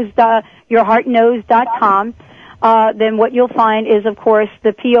www.yourheartknows.com, then what you'll find is, of course,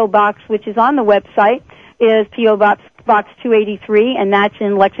 the P.O. box, which is on the website, is P.O. Box 283, and that's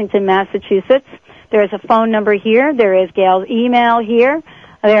in Lexington, Massachusetts. There's a phone number here. There is Gail's email here.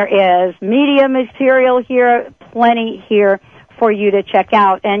 There is media material here, plenty here for you to check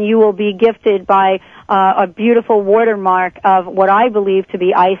out, and you will be gifted by a beautiful watermark of what I believe to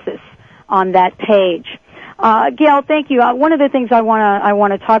be Isis on that page. Gail, thank you. One of the things I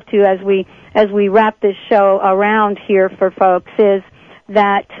want to talk to as we wrap this show around here for folks is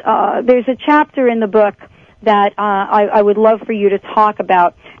that there's a chapter in the book that I would love for you to talk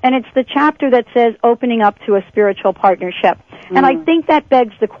about, and it's the chapter that says opening up to a spiritual partnership. And I think that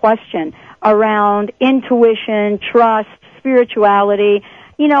begs the question around intuition, trust, spirituality.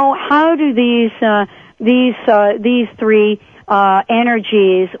 You know, how do these three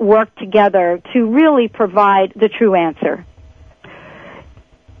energies work together to really provide the true answer?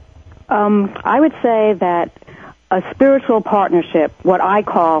 I would say that a spiritual partnership, what I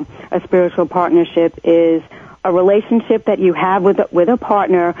call a spiritual partnership, is a relationship that you have with a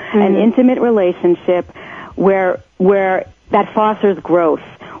partner, an intimate relationship where that fosters growth,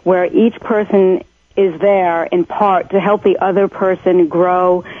 where each person is there in part to help the other person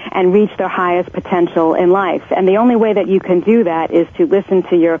grow and reach their highest potential in life. And the only way that you can do that is to listen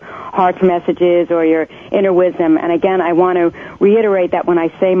to your heart's messages or your inner wisdom. And again, I want to reiterate that when I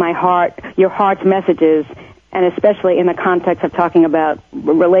say your heart's messages, and especially in the context of talking about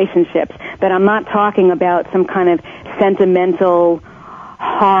relationships, that I'm not talking about some kind of sentimental,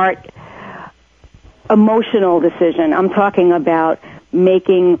 heart, emotional decision. I'm talking about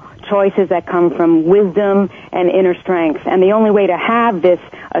making choices that come from wisdom and inner strength. And the only way to have a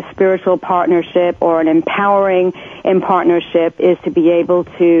spiritual partnership or an empowering in partnership is to be able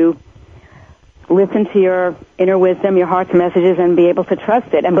to listen to your inner wisdom, your heart's messages, and be able to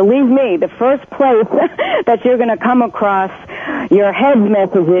trust it. And believe me, the first place that you're going to come across your head's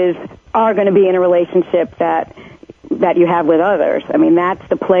messages are going to be in a relationship that you have with others. I mean, that's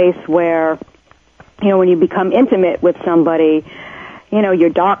the place where, you know, when you become intimate with somebody, you know, your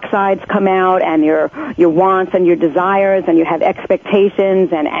dark sides come out, and your wants and your desires, and you have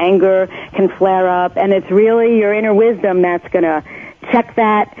expectations, and anger can flare up, and it's really your inner wisdom that's going to check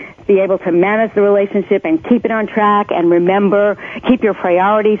that, be able to manage the relationship and keep it on track, and keep your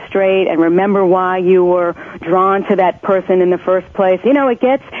priorities straight, and remember why you were drawn to that person in the first place. You know,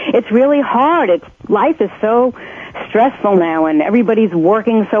 it's really hard. Life is so stressful now, and everybody's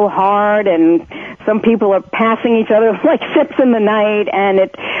working so hard, and some people are passing each other like ships in the night, and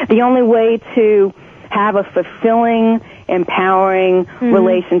the only way to have a fulfilling, empowering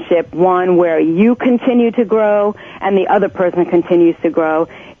relationship, one where you continue to grow and the other person continues to grow,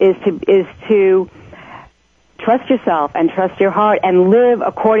 is to trust yourself and trust your heart and live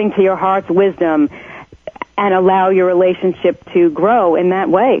according to your heart's wisdom, and allow your relationship to grow in that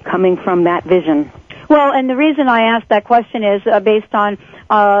way, coming from that vision. Well, and the reason I asked that question is based on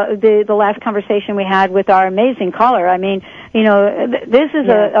the last conversation we had with our amazing caller. I mean, you know, this is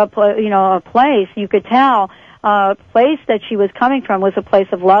a place you could tell. Place that she was coming from was a place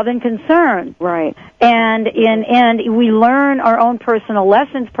of love and concern. Right. And we learn our own personal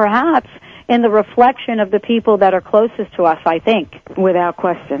lessons, perhaps, in the reflection of the people that are closest to us, I think. Without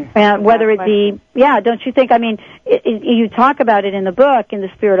question. And whether it be, don't you think, I mean, you talk about it in the book, in the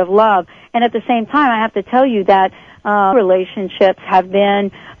spirit of love, and at the same time, I have to tell you that relationships have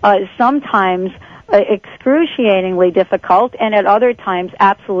been sometimes excruciatingly difficult, and at other times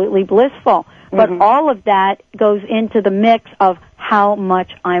absolutely blissful. But all of that goes into the mix of how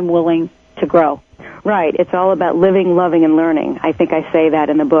much I'm willing to grow. Right. It's all about living, loving, and learning. I think I say that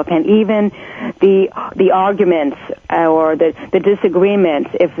in the book. And even the arguments or the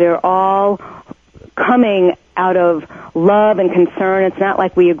disagreements, if they're all coming out of love and concern, it's not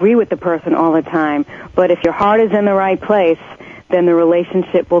like we agree with the person all the time. But if your heart is in the right place, then the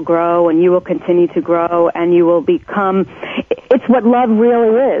relationship will grow and you will continue to grow and you will become, it's what love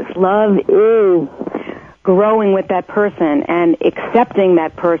really is. Love is growing with that person and accepting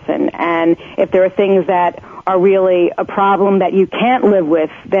that person. And if there are things that are really a problem that you can't live with,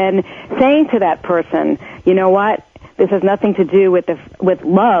 then saying to that person, you know what, this has nothing to do with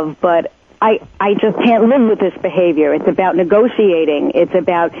love, but I just can't live with this behavior. It's about negotiating. It's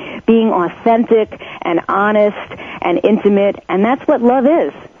about being authentic and honest and intimate, and that's what love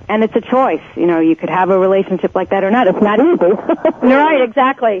is. And it's a choice. You know, you could have a relationship like that or not. It's not easy. Right,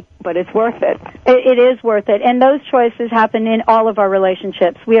 exactly. But it's worth it. It is worth it. And those choices happen in all of our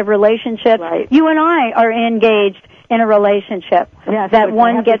relationships. We have relationships. Right. You and I are engaged in a relationship that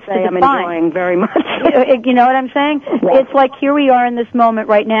one gets to define. I'm enjoying very much. You know what I'm saying? Yes. It's like here we are in this moment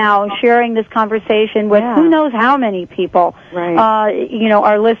right now, sharing this conversation with who knows how many people,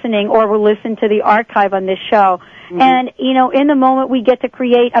 are listening or will listen to the archive on this show. And, in the moment we get to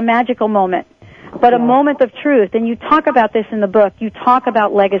create a magical moment, but a moment of truth. And you talk about this in the book. You talk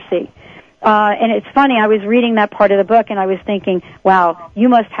about legacy. And it's funny, I was reading that part of the book and I was thinking, wow, you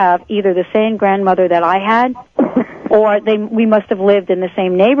must have either the same grandmother that I had or we must have lived in the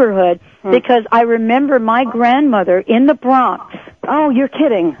same neighborhood because I remember my grandmother in the Bronx. Oh, you're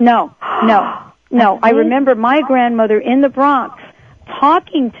kidding. No. I remember my grandmother in the Bronx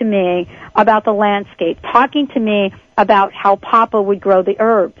talking to me about the landscape, talking to me about how Papa would grow the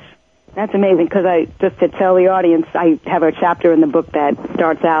herbs. That's amazing because just to tell the audience, I have a chapter in the book that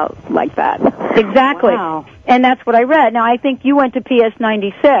starts out like that. Exactly. Wow. And that's what I read. Now, I think you went to PS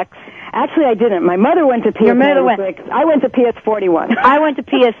 96. Actually, I didn't. My mother went to PS 96. I went to PS 41. I went to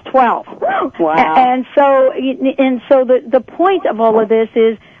PS 12. Wow. And so the point of all of this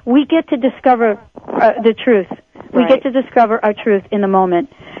is we get to discover the truth. We get to discover our truth in the moment.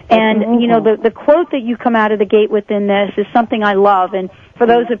 And, the quote that you come out of the gate with in this is something I love. And for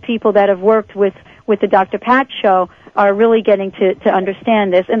those of people that have worked with the Dr. Pat show are really getting to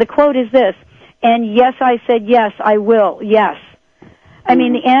understand this. And the quote is this, and yes, I said yes, I will, yes. I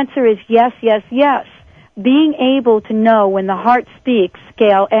mean, the answer is yes, yes, yes. Being able to know when the heart speaks,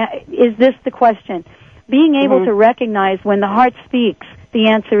 Gail, is this the question? Being able to recognize when the heart speaks, the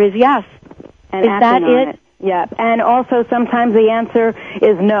answer is yes. And is that it? Yeah, and also sometimes the answer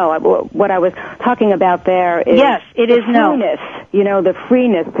is no. What I was talking about there is yes, it is no. Freeness, the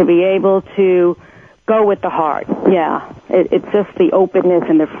freeness to be able to go with the heart. Yeah, it's just the openness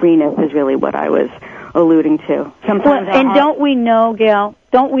and the freeness is really what I was alluding to. Sometimes don't we know, Gail?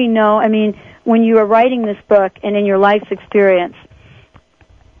 Don't we know? I mean, when you are writing this book and in your life's experience,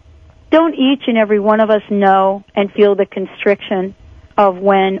 don't each and every one of us know and feel the constriction of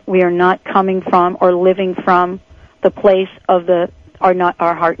when we are not coming from or living from the place of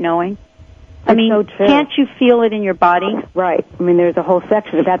our heart knowing? I mean, so true. Can't you feel it in your body? Right. I mean, there's a whole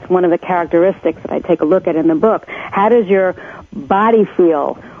section. That's one of the characteristics that I take a look at in the book. How does your body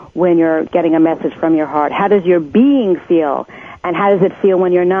feel when you're getting a message from your heart? How does your being feel? And how does it feel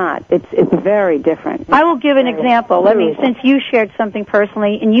when you're not? It's very different. I will give an example. Since you shared something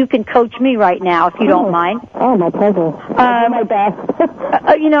personally, and you can coach me right now if you don't mind. Oh, my pleasure. I'll do my best.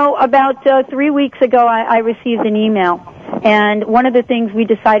 About 3 weeks ago, I received an email. And one of the things we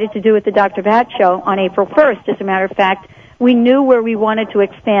decided to do at the Dr. Pat show on April 1st, as a matter of fact, we knew where we wanted to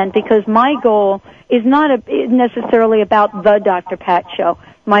expand because my goal is not necessarily about the Dr. Pat show.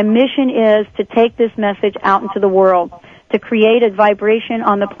 My mission is to take this message out into the world, to create a vibration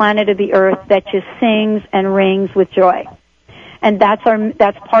on the planet of the earth that just sings and rings with joy. And that's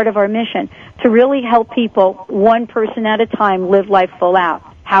part of our mission, to really help people one person at a time live life full out.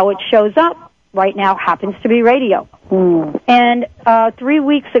 How it shows up right now happens to be radio. And 3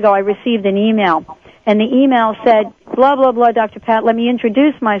 weeks ago I received an email, and the email said, blah, blah, blah, Dr. Pat, let me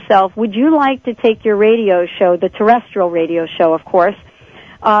introduce myself. Would you like to take your radio show, the terrestrial radio show, of course,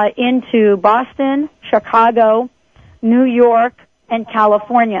 into Boston, Chicago, New York, and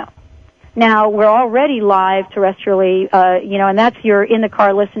California? Now, we're already live terrestrially, and that's you're in the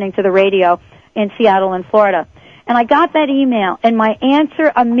car listening to the radio in Seattle and Florida. And I got that email, and my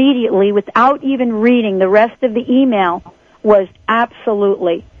answer immediately, without even reading the rest of the email, was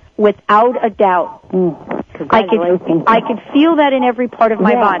absolutely, without a doubt. I could feel that in every part of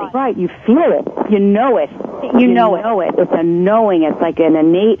my body. Right, you feel it. You know it. You know it. It's a knowing. It's like an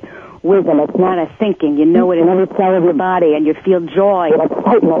innate wisdom. It's not a thinking. You know it in every cell of your body, and you feel joy and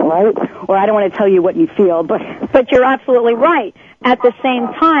excitement, right? Or I don't want to tell you what you feel, but you're absolutely right. At the same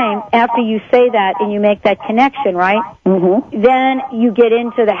time, after you say that and you make that connection, right? Mm-hmm. Then you get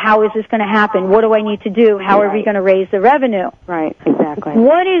into the how is this going to happen? What do I need to do? How are we going to raise the revenue? Right, exactly.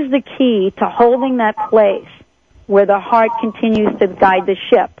 What is the key to holding that place where the heart continues to guide the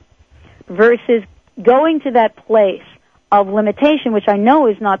ship versus going to that place of limitation, which I know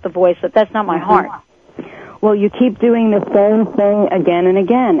is not the voice, but that's not my heart? Well, you keep doing the same thing again and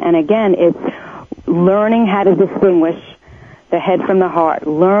again. And again, it's learning how to distinguish the head from the heart,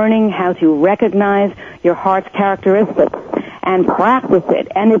 learning how to recognize your heart's characteristics and practice it.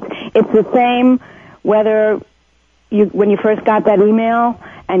 And it's the same whether when you first got that email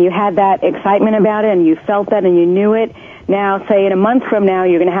and you had that excitement about it and you felt that and you knew it. Now, say in a month from now,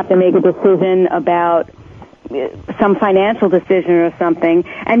 you're going to have to make a decision about some financial decision or something,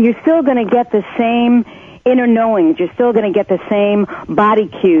 and you're still going to get the same inner knowings. You're still going to get the same body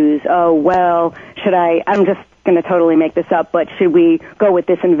cues. Oh, well, I'm just going to totally make this up, but should we go with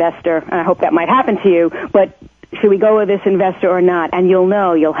this investor? And I hope that might happen to you, but should we go with this investor or not? And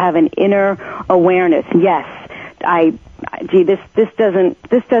you'll have an inner awareness. Yes, this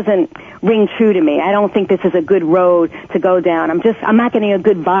doesn't ring true to me. I don't think this is a good road to go down. I'm not getting a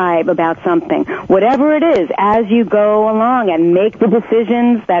good vibe about something. Whatever it is, as you go along and make the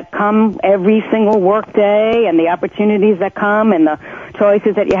decisions that come every single work day and the opportunities that come and the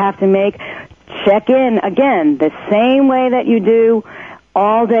choices that you have to make, check in again the same way that you do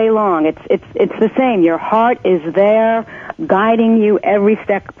all day long. It's the same. Your heart is there guiding you every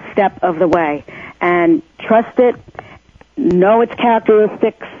step of the way. And trust it, know its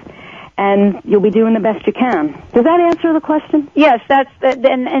characteristics, and you'll be doing the best you can. Does that answer the question? Yes,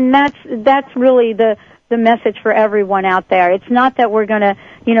 that's really the message for everyone out there. It's not that we're going to,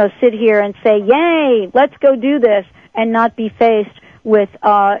 sit here and say, "Yay, let's go do this," and not be faced with,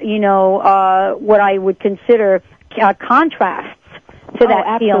 what I would consider contrasts to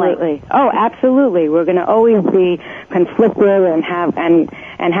that feeling. Oh, absolutely. We're going to always be conflicted and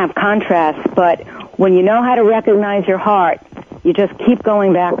have contrasts, but when you know how to recognize your heart, you just keep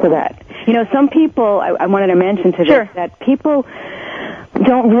going back to that. Some people, I wanted to mention to this, that people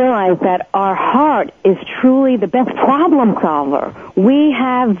don't realize that our heart is truly the best problem solver. We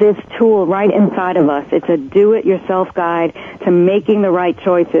have this tool right inside of us. It's a do-it-yourself guide to making the right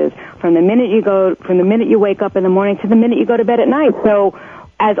choices from the minute you wake up in the morning to the minute you go to bed at night. So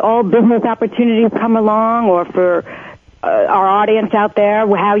as all business opportunities come along, or for our audience out there,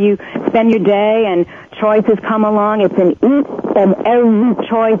 how you spend your day and choices come along, it's in each and every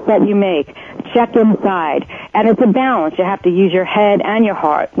choice that you make. Check inside. And it's a balance. You have to use your head and your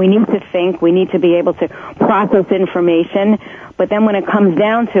heart. We need to think. We need to be able to process information. But then when it comes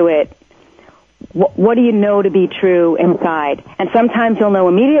down to it, what do you know to be true inside? And sometimes you'll know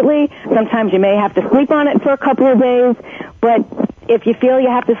immediately. Sometimes you may have to sleep on it for a couple of days. But if you feel you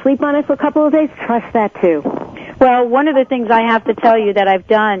have to sleep on it for a couple of days, trust that too. Well, one of the things I have to tell you that I've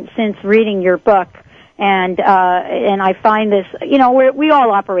done since reading your book, and I find this, we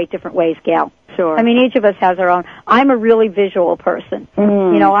all operate different ways, Gail. Sure. I mean, each of us has our own. I'm a really visual person.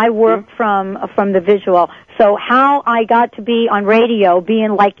 Mm. I work from the visual. So how I got to be on radio,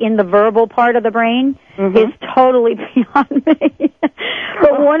 being like in the verbal part of the brain, is totally beyond me.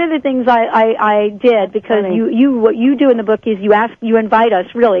 But one of the things I did, because what you do in the book is you invite us,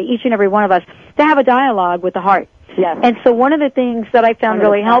 really, each and every one of us, to have a dialogue with the heart. Yes. And so one of the things that I found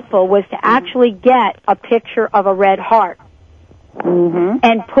really helpful was to actually get a picture of a red heart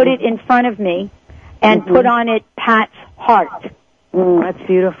and put it in front of me and put on it Pat's heart. That's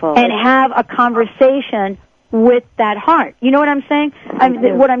beautiful. And have a conversation with that heart. You know what I'm saying?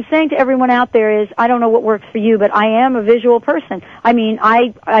 What I'm saying to everyone out there is, I don't know what works for you, but I am a visual person. I mean,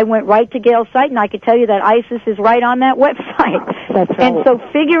 I went right to Gail's site, and I could tell you that ISIS is right on that website. That's right. And so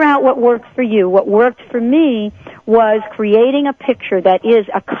figure out what works for you. What worked for me was creating a picture that is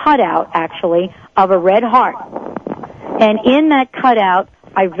a cutout, actually, of a red heart. And in that cutout,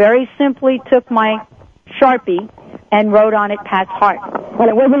 I very simply took my Sharpie and wrote on it Pat's heart. Well,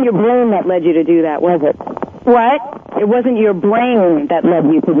 it wasn't your brain that led you to do that, was it? What? It wasn't your brain that led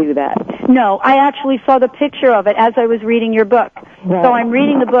you to do that. No, I actually saw the picture of it as I was reading your book. Right. So I'm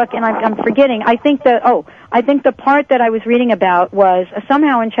reading the book, and I'm forgetting. I think the part that I was reading about was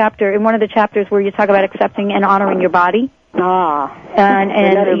somehow in one of the chapters where you talk about accepting and honoring your body. And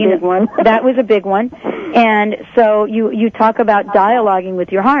another big one. That was a big one. And so you talk about dialoguing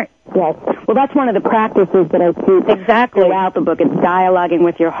with your heart. Yes. Well, that's one of the practices that I see throughout the book. It's dialoguing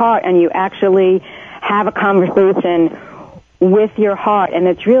with your heart, and you actually have a conversation with your heart, and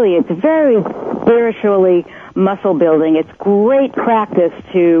it's very spiritually muscle building. It's great practice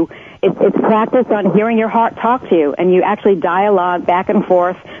it's practice on hearing your heart talk to you, and you actually dialogue back and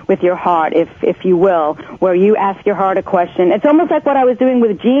forth with your heart, if you will, where you ask your heart a question. It's almost like what I was doing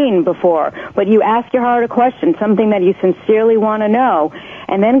with Jean before, but you ask your heart a question, something that you sincerely want to know,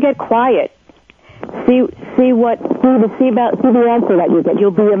 and then get quiet. See the answer that you get. You'll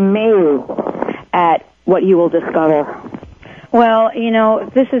be amazed at what you will discover. Well,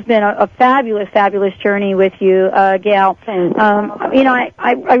 this has been a fabulous, fabulous journey with you, Gail.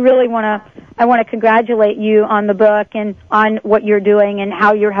 I really want to congratulate you on the book and on what you're doing and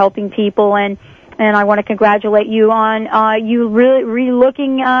how you're helping people, and I want to congratulate you on you really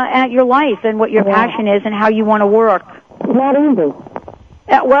re-looking at your life and what your passion is and how you want to work. Not easy.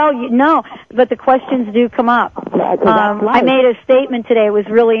 No, but the questions do come up. I made a statement today. It was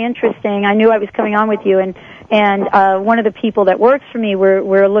really interesting. I knew I was coming on with you, and one of the people that works for me,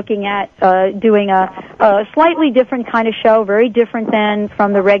 we're looking at doing a slightly different kind of show, very different than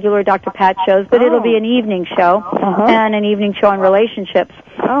from the regular Dr. Pat shows, but it'll be an evening show and an evening show on relationships.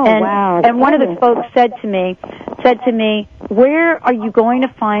 And one of the folks said to me, where are you going to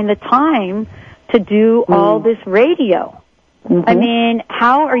find the time to do all this radio? I mean,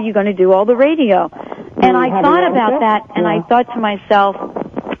 how are you going to do all the radio? And I thought about that, and I thought to myself,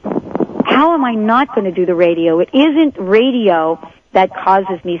 how am I not going to do the radio? It isn't radio that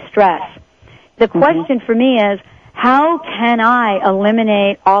causes me stress. The question for me is, how can I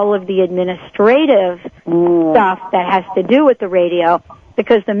eliminate all of the administrative stuff that has to do with the radio?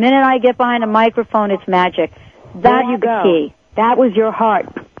 Because the minute I get behind a microphone, it's magic. That's the key. That was your heart.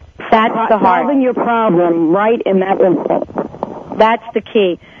 That's the heart. Solving your problem right in that instant. That's the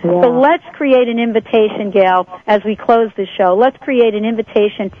key. Yeah. So let's create an invitation, Gail, as we close this show. Let's create an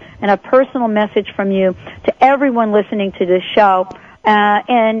invitation and a personal message from you to everyone listening to this show.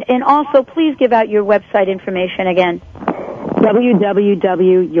 And also, please give out your website information again.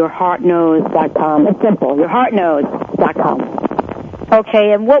 www.yourheartknows.com. It's simple. Yourheartknows.com.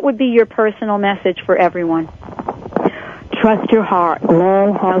 Okay, and what would be your personal message for everyone? Trust your heart.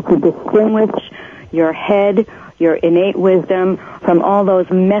 Learn how to distinguish your head, your innate wisdom, from all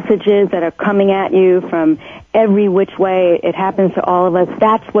those messages that are coming at you from every which way. It happens to all of us.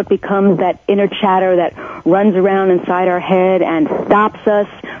 That's what becomes that inner chatter that runs around inside our head and stops us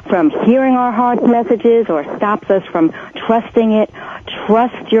from hearing our heart's messages or stops us from trusting it.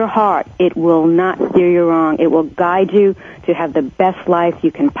 Trust your heart. It will not steer you wrong. It will guide you to have the best life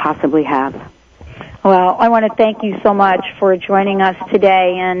you can possibly have. Well, I want to thank you so much for joining us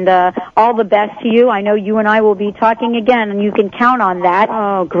today, and all the best to you. I know you and I will be talking again, and you can count on that.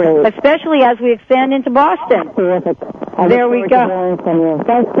 Oh, great. Especially as we expand into Boston. Terrific. There we go.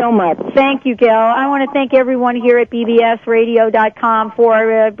 Thanks so much. Thank you, Gail. I want to thank everyone here at bbsradio.com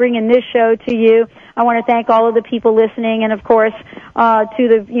for bringing this show to you. I want to thank all of the people listening, and of course, to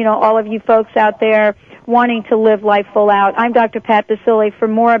the all of you folks out there wanting to live life full out. I'm Dr. Pat Basile. For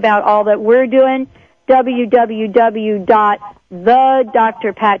more about all that we're doing,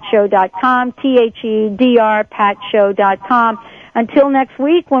 www.thedrpatshow.com, THEDRpatshow.com. Until next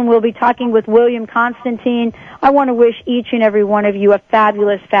week, when we'll be talking with William Constantine, I want to wish each and every one of you a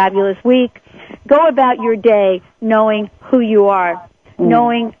fabulous, fabulous week. Go about your day knowing who you are,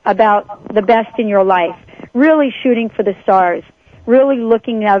 knowing about the best in your life, really shooting for the stars, really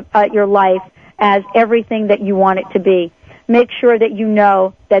looking at your life as everything that you want it to be. Make sure that you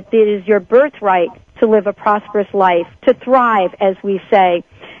know that it is your birthright to live a prosperous life, to thrive, as we say.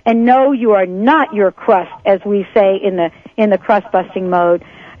 And no, you are not your crust, as we say in the crust-busting mode.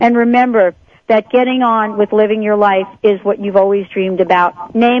 And remember that getting on with living your life is what you've always dreamed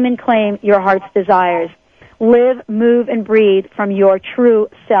about. Name and claim your heart's desires. Live, move, and breathe from your true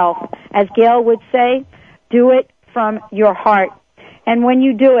self. As Gail would say, do it from your heart. And when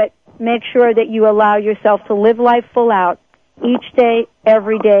you do it, make sure that you allow yourself to live life full out each day,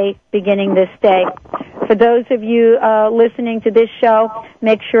 every day, beginning this day. For those of you listening to this show,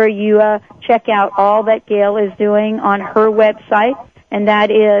 make sure you check out all that Gail is doing on her website, and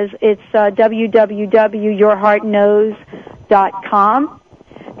that is, it's www.yourheartknows.com.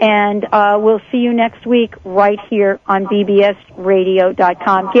 And we'll see you next week right here on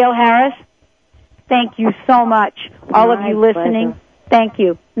bbsradio.com. Gail Harris, Thank you so much. All of My you listening, pleasure. thank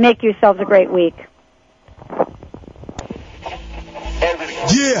you. Make yourselves a great week.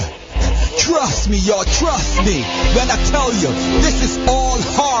 Yeah, trust me, y'all, trust me when I tell you this is all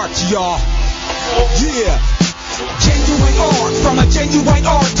heart, y'all. Yeah, genuine art from a genuine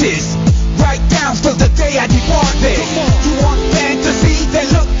artist, right down till the day I depart this. You want fantasy? Then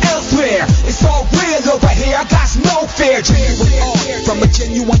look elsewhere. It's all real over here, I got no fear. Genuine art from a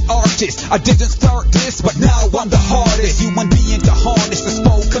genuine artist. I didn't start this, but now I'm the hardest human being to harness the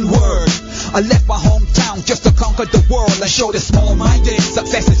spoken word. I left my hometown just to conquer the world and show the small-minded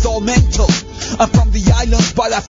success is all mental. I'm from